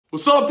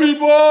What's up,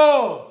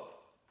 people?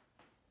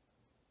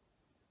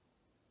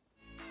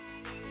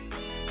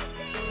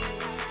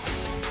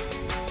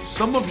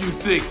 Some of you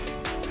think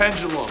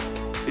Pendulum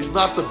is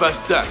not the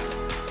best deck.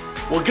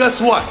 Well, guess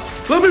what?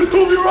 Let me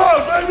prove you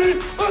wrong, baby!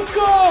 Let's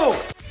go!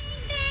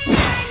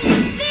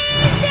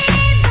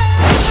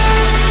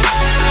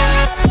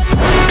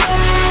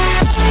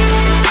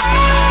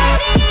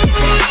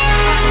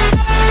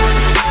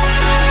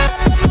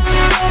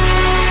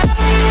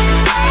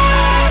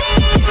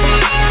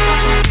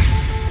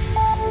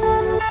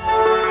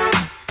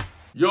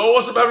 Yo,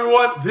 what's up,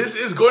 everyone? This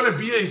is going to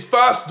be a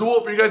fast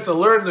duel for you guys to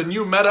learn the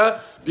new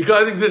meta,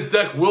 because I think this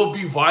deck will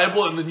be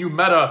viable in the new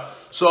meta.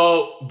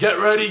 So get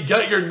ready,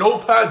 get your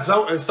notepads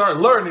out, and start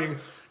learning.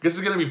 This is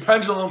going to be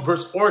Pendulum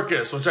versus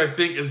Orcust, which I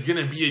think is going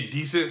to be a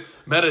decent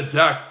meta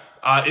deck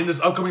in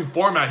this upcoming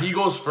format. He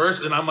goes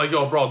first, and I'm like,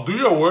 yo, bro, do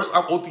your worst.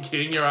 I'm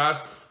OTKing your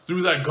ass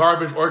through that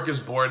garbage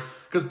Orcust board.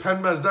 Because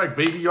Pendgod deck,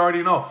 baby, you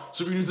already know.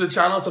 So if you're new to the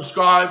channel,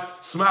 subscribe,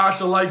 smash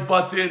the like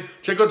button.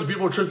 Check out the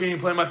people Trif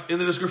Gaming playmats in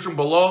the description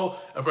below.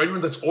 And for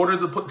anyone that's ordered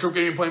the Trif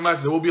Gaming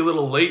playmats, they will be a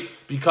little late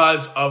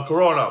because of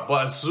Corona.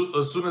 But as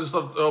soon as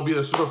stuff, it'll be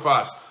there super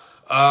fast.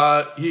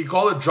 He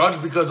called it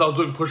judge because I was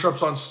doing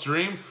push-ups on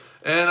stream.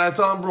 And I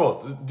tell him,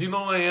 bro, do you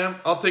know who I am?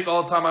 I'll take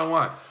all the time I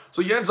want.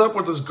 So he ends up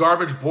with this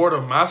garbage board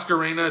of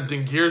Masquerena,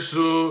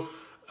 Dingirsu,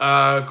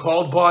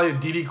 Called By, and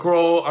Didi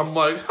Crow. I'm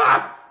like,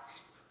 ha!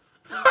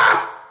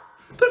 Ha!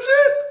 That's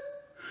it.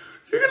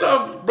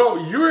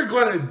 You're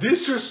gonna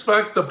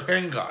disrespect the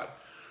Pendgod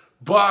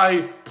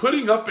by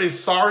putting up a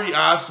sorry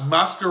ass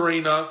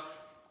Masquerena,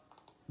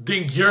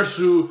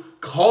 Dingirsu,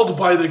 Called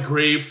By the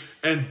Grave,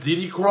 and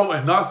Didi Crow,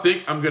 and not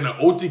think I'm gonna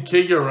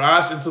OTK your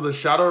ass into the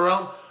Shadow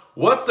Realm.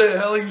 What the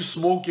hell are you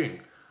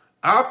smoking?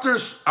 After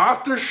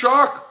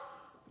shock,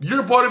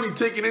 you're about to be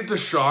taken into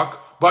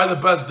shock by the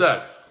best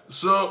deck.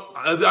 So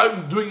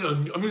I'm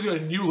using a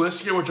new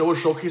list here, which I will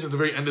showcase at the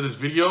very end of this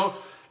video.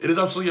 It is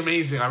absolutely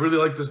amazing. I really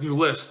like this new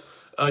list,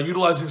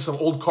 utilizing some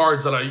old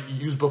cards that I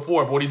used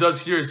before. But what he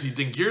does here is he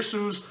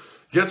Dingirsus,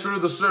 gets rid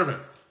of the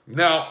Servant.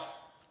 Now,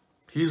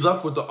 he's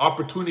left with the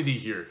opportunity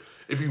here.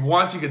 If he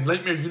wants, he can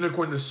Nightmare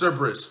Unicorn the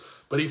Cerberus.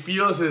 But he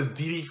feels his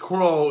Didi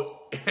Crow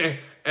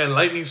and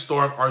Lightning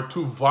Storm are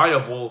too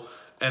viable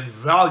and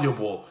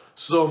valuable.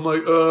 So I'm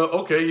like,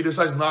 okay, he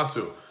decides not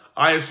to.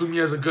 I assume he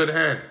has a good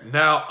hand.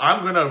 Now,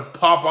 I'm going to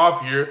pop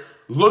off here.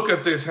 Look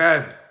at this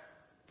hand.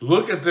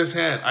 Look at this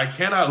hand. I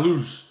cannot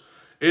lose.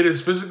 It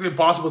is physically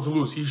impossible to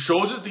lose. He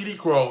shows his Didi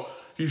Crow.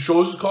 He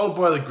shows his Called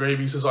By the Grave.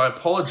 He says, I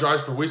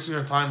apologize for wasting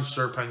your time,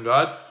 Sir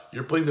Pendgod.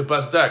 You're playing the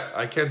best deck.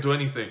 I can't do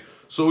anything.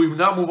 So we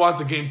now move on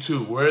to game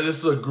 2, where this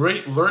is a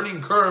great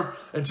learning curve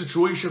and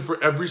situation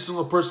for every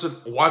single person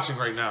watching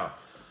right now.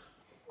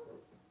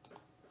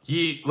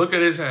 Look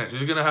at his hands.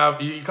 He's gonna have,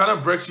 he kind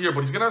of bricks here,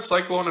 but he's gonna have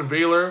Cyclone and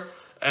Veiler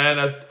and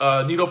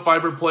a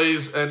Needlefiber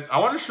plays. And I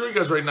want to show you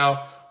guys right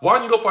now why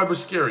Needlefiber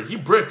is scary. He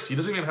bricks. He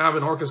doesn't even have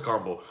an Orcust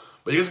combo.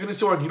 But you guys are going to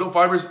see why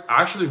Needlefiber is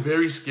actually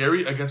very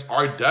scary against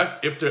our deck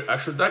if their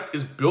extra deck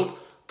is built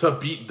to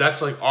beat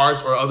decks like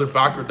ours or other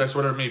backward decks,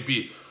 whatever it may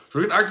be. So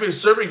we're going to activate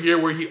Servant here,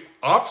 where he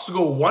opts to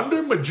go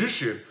Wonder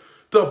Magician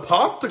to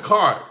pop the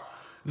card.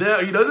 Now,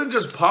 he doesn't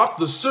just pop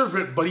the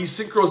Servant, but he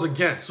synchros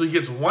again. So he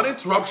gets one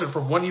interruption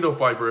from one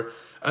Needlefiber,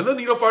 and then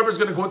Needlefiber is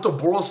going to go into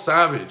Boral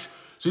Savage.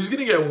 So he's going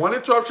to get 1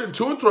 interruption,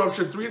 2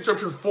 interruption, 3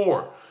 interruption,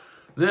 4.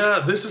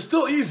 Yeah, this is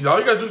still easy. All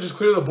you gotta do is just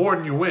clear the board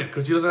and you win,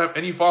 because he doesn't have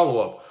any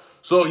follow-up.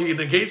 So he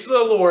negates the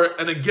Allure,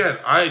 and again,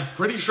 I'm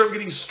pretty sure I'm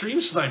getting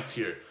stream sniped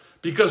here.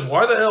 Because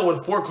why the hell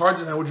with 4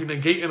 cards in hand would you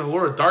negate an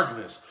Allure of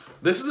Darkness?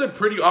 This is a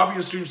pretty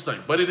obvious stream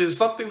snipe, but it is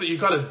something that you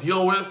gotta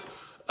deal with.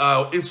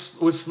 It's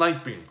with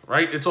sniping,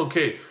 right? It's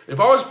okay. If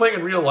I was playing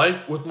in real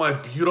life with my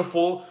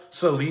beautiful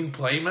Celine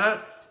playmat,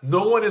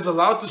 no one is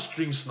allowed to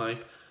stream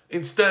snipe.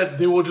 Instead,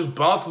 they will just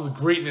bow to the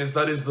greatness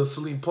that is the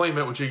Celine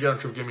playmat, which you get on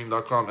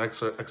trifgaming.com,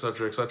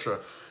 etc., etc.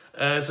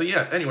 So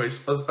yeah,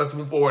 anyways, let's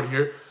move forward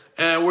here.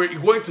 And we're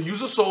going to use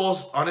the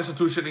Souls on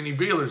Institution, and he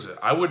Veilers it.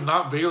 I would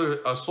not Veiler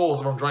a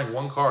Souls if I'm drawing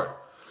 1 card.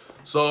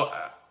 So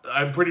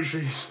I'm pretty sure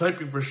he's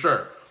sniping for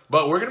sure.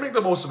 But we're going to make the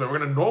most of it. We're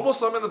going to normal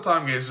summon the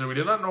Time Gazer. We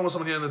did not normal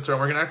summon the end of the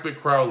turn. We're going to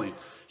activate Crowley.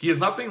 He has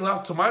nothing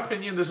left. To my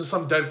opinion, this is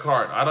some dead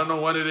card. I don't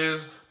know what it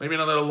is. Maybe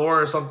another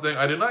Allure or something.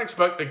 I did not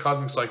expect a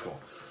Cosmic Cycle.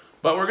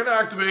 But we're going to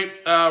activate,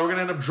 we're going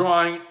to end up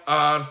drawing,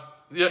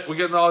 yeah, we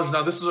get knowledge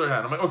now. This is our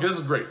hand. I'm like, okay, this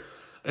is great.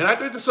 And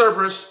activate the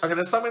Cerberus. I'm going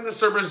to summon the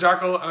Cerberus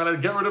Jackal. I'm going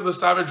to get rid of the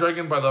Savage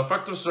Dragon by the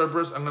effect of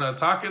Cerberus. I'm going to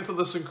attack into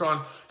the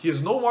Synchron. He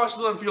has no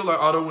monsters on field. I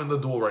auto-win the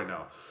duel right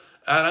now.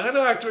 And I'm going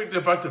to activate the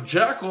effect of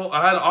Jackal.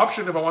 I had an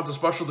option if I want to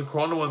special the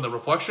Chrono and the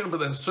Reflection,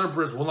 but then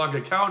Cerberus will not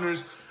get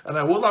counters, and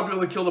I will not be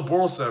able to kill the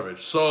Boral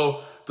Savage.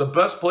 So the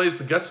best play is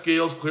to get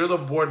scales, clear the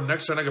board, and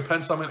next turn I can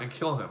pen summon and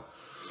kill him.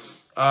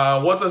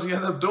 What does he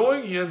end up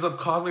doing? He ends up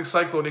Cosmic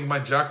Cycloning my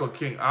Jackal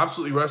King.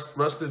 Absolutely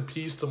rest in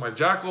peace to my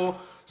Jackal.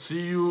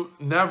 See you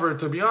never.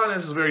 To be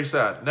honest, it's very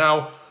sad.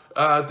 Now,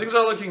 things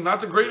are looking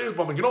not the greatest,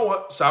 but you know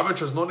what? Savage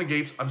has no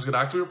negates. I'm just going to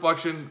activate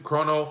Reflection,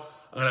 Chrono.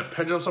 I'm going to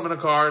Pendulum summon a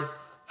card.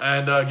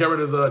 and get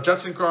rid of the Jet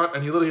Synchron,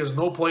 and he literally has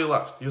no play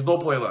left. He has no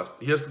play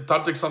left. He has to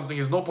top deck something. He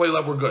has no play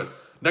left. We're good.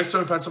 Next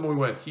turn, Pensum, we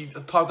win. He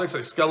top decks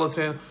like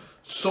Skeleton.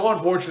 So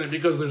unfortunate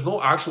because there's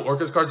no actual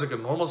Orcust cards like a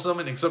normal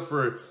summon except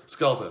for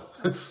Skeleton.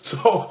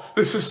 So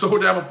this is so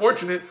damn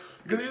unfortunate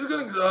because he's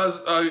going to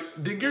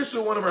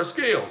Dingirsu one of our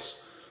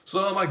scales.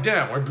 So I'm like,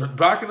 damn, we're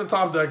back in the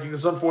top decking.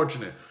 It's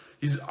unfortunate.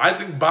 I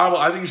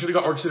think he should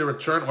have got Orcust to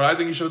return. What I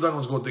think he should have done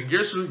was go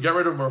Dingirsu, get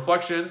rid of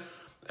Reflection,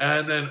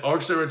 and then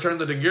Orcust return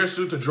the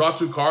Dingirsu to draw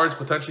 2 cards,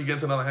 potentially get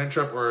into another hand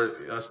trap or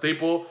a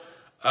staple.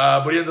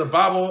 But he ended up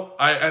Babel.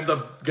 I end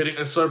up getting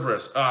a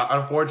Cerberus.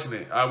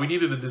 Unfortunate. We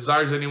needed the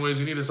Desires anyways.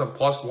 We needed some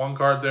 +1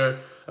 card there.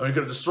 And we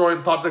could have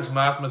destroyed top deck's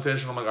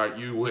Mathematician. I'm like, all right,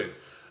 you win.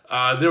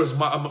 There was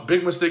a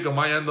big mistake on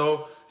my end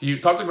though. He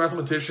top deck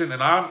Mathematician,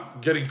 and I'm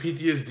getting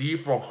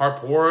PTSD from Harp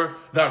Horror,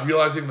 not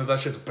realizing that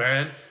shit's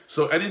banned.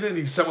 So anything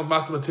he sent with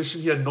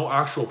Mathematician, he had no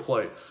actual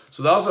play.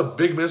 So that was a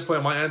big misplay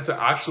on my end to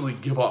actually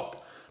give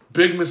up.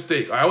 Big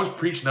mistake. I always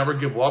preach never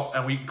give up,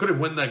 and we couldn't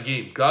win that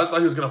game. God thought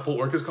he was going to full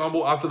Orcust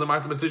combo after the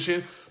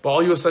Mathematician, but all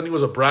he was sending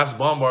was a Brass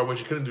Bombard, which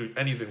he couldn't do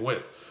anything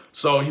with.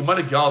 So he might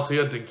have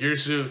Galatea,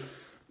 Dingirsu.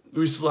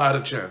 We still had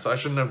a chance. I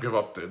shouldn't have given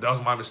up there. That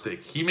was my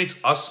mistake. He makes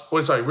us...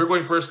 Wait, sorry. We're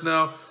going first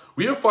now.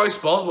 We have 5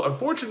 spells, but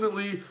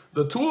unfortunately,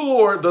 the Tool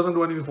Lore doesn't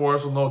do anything for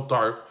us with no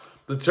Dark.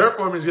 The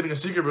Terraforming is getting a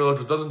Secret Village,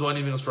 which doesn't do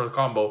anything for a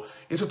combo.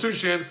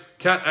 Institution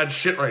can't add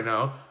shit right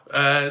now.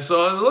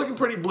 So it's looking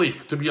pretty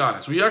bleak, to be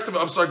honest. We activate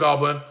Upstart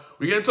Goblin.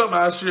 We get into a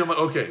Mastery. I'm like,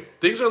 okay,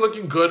 things are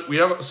looking good. We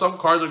have some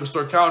cards that can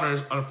store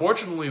counters.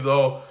 Unfortunately,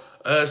 though,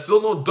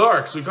 still no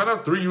Dark. So we kind of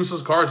have 3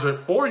 useless cards, right?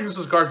 4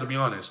 useless cards, to be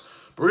honest.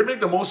 But we're going to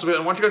make the most of it. I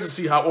want you guys to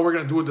see what we're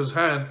going to do with this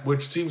hand,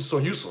 which seems so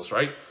useless,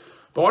 right?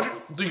 But I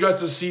want you guys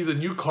to see the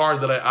new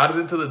card that I added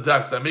into the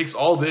deck that makes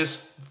all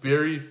this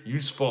very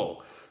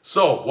useful.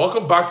 So,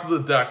 welcome back to the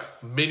deck,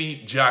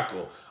 Mini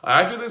Jackal.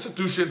 I added the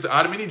Institution to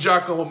add a Mini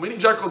Jackal. What Mini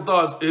Jackal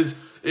does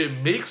is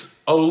it makes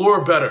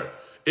Allure better.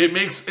 It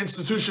makes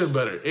Institution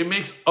better. It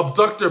makes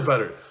Abductor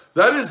better.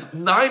 That is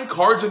 9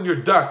 cards in your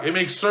deck. It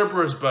makes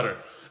Cerberus better.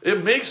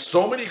 It makes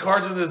so many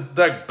cards in this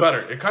deck better.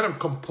 It kind of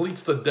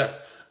completes the deck.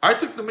 I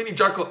took the Mini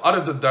Jackal out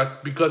of the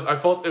deck because I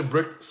felt it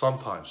bricked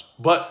sometimes.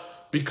 But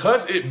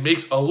because it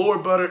makes Allure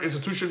better,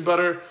 Institution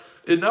better,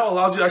 it now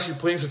allows you to actually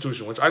play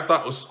Institution, which I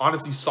thought was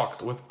honestly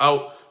sucked.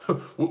 Without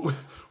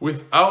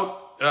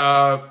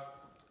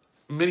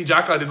Mini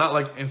Jackal, I did not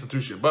like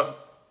Institution. But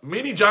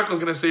Mini Jackal is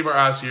going to save our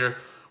ass here.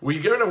 We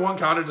get rid of 1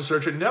 counter to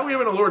search it. Now we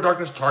have an Allure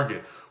Darkness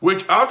target,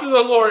 which after the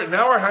Allure,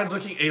 now our hand's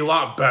looking a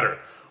lot better.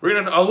 We're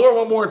going to Allure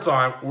 1 more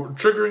time. We're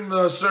triggering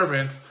the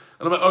Servant.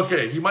 And I'm like,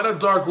 okay, he might have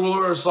Dark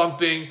Ruler or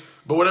something,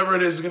 but whatever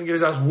it is, he's going to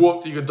get his ass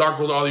whooped. You can Dark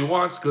Ruler all he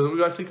wants because we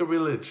got Secret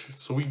Village,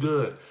 so we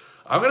good.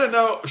 I'm going to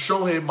now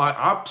show him my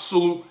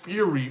absolute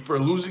fury for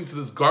losing to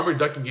this garbage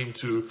deck in Game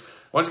 2.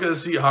 I want you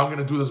guys to see how I'm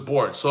going to do this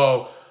board.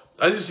 So,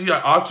 as you see,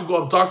 I ought to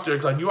go Abductor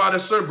because I knew I had a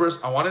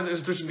Cerberus. I wanted the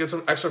Institution to get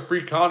some extra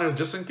free counters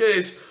just in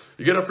case.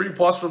 You get a free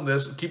plus from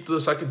this. Keep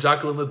the second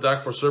Jackal in the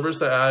deck for Cerberus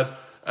to add.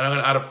 And I'm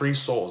going to add a free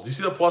Souls. Do you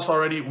see the plus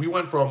already? We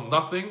went from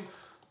nothing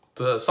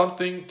to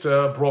something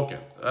to broken.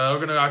 We're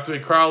going to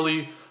activate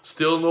Crowley.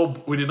 Still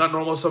no, we did not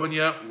normal summon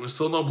yet. We're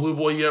still no Blue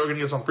Boy yet. We're going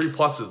to get some free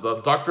pluses.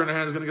 The Doctor in the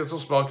hand is going to get some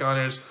spell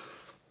counters.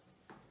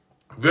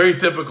 Very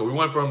typical. We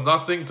went from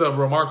nothing to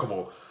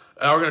remarkable.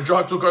 We're going to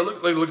draw 2 cards.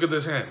 Look at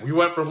this hand. We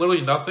went from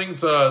literally nothing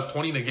to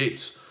 20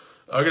 negates.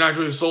 We're going to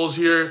activate Souls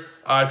here.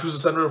 Choose a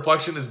Center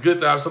Reflection. It's good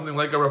to have something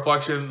like a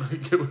Reflection.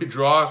 We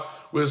draw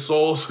with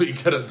Souls so you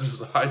get a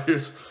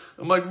Desires.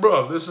 I'm like,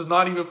 bro, this is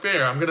not even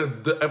fair. I'm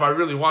going to, if I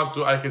really want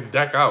to, I can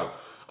deck out.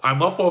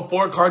 I'm up for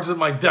 4 cards in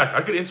my deck.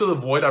 I could Into the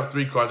Void, have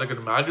 3 cards. I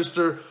could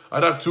Magister,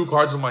 I'd have 2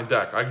 cards in my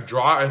deck. I could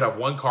draw, I'd have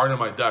 1 card in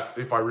my deck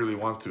if I really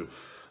want to.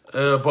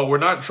 But we're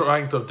not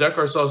trying to deck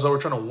ourselves out,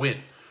 we're trying to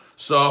win.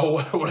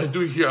 So what I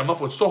do here, I'm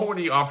up with so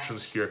many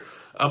options here.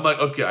 I'm like,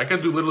 okay, I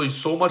can do literally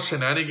so much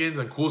shenanigans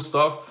and cool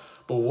stuff,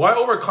 but why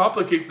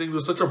overcomplicate things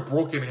with such a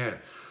broken hand?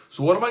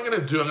 So what am I going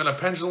to do? I'm going to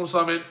Pendulum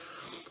Summon.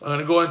 I'm going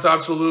to go into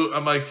Absolute.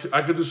 I'm like,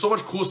 I could do so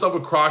much cool stuff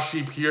with Cross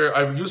Sheep here.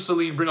 I use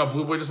Celine, bring up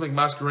Blue Boy, just make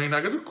Masquerade. I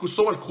can do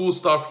so much cool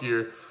stuff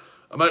here.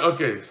 I'm like,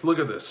 okay, look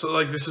at this. So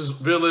like, this is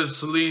Village,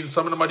 Celine,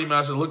 Summon a Mighty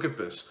Master. Look at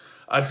this.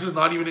 I choose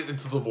not even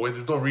Into the Void.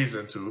 There's no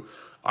reason to.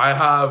 I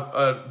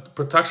have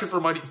protection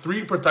for Mighty,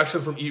 3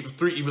 protection from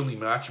 3 evenly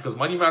matched because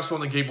Mighty Master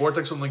on the gate,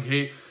 Vortex on the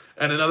gate,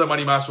 and another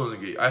Mighty Master on the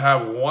gate. I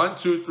have 1,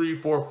 2,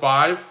 3, 4,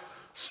 5,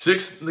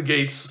 6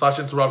 negates /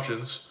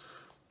 interruptions,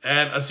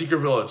 and a Secret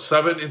Village.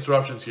 7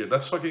 interruptions here.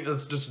 That's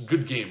just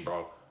good game,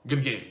 bro.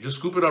 Good game. Just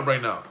scoop it up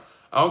right now.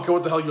 I don't care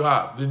what the hell you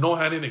have. There's no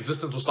hand in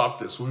existence to stop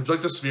this. Would you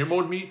like to Sphere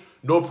Mode me?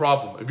 No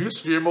problem. If you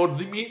Sphere Mode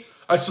me,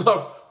 I still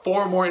have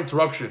 4 more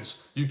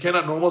interruptions. You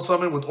cannot normal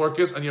summon with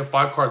Orcust, and you have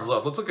 5 cards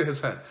left. Let's look at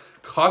his hand.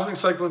 Cosmic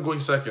Cyclone going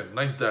second.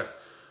 Nice deck.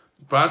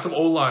 Phantom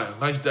O-Lion.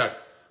 Nice deck.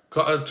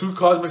 2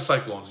 Cosmic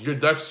Cyclones. Your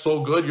deck's so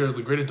good. You're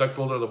the greatest deck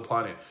builder of the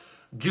planet.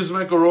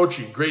 Gizmek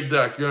Orochi. Great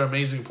deck. You're an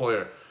amazing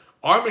player.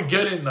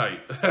 Armageddon Knight.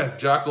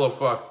 Jackal of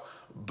Fuck.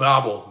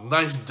 Babel.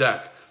 Nice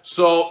deck.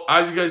 So,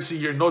 as you guys see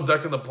here, no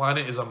deck on the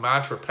planet is a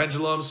match for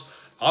Pendulums.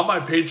 On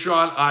my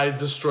Patreon, I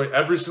destroy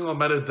every single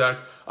meta deck.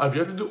 I've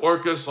yet to do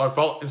Orcust, so I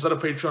felt instead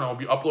of Patreon, I'll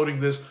be uploading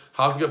this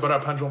how to get better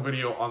at Pendulum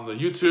video on the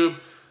YouTube.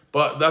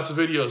 But that's the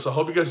video, so I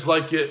hope you guys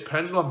like it.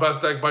 Pendulum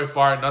best deck by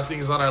far, nothing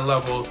is on our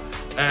level.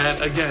 And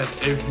again,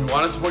 if you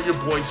want to support your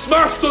boy,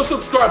 smash the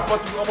subscribe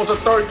button. We're almost at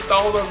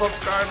 30,000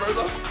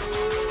 subscribers.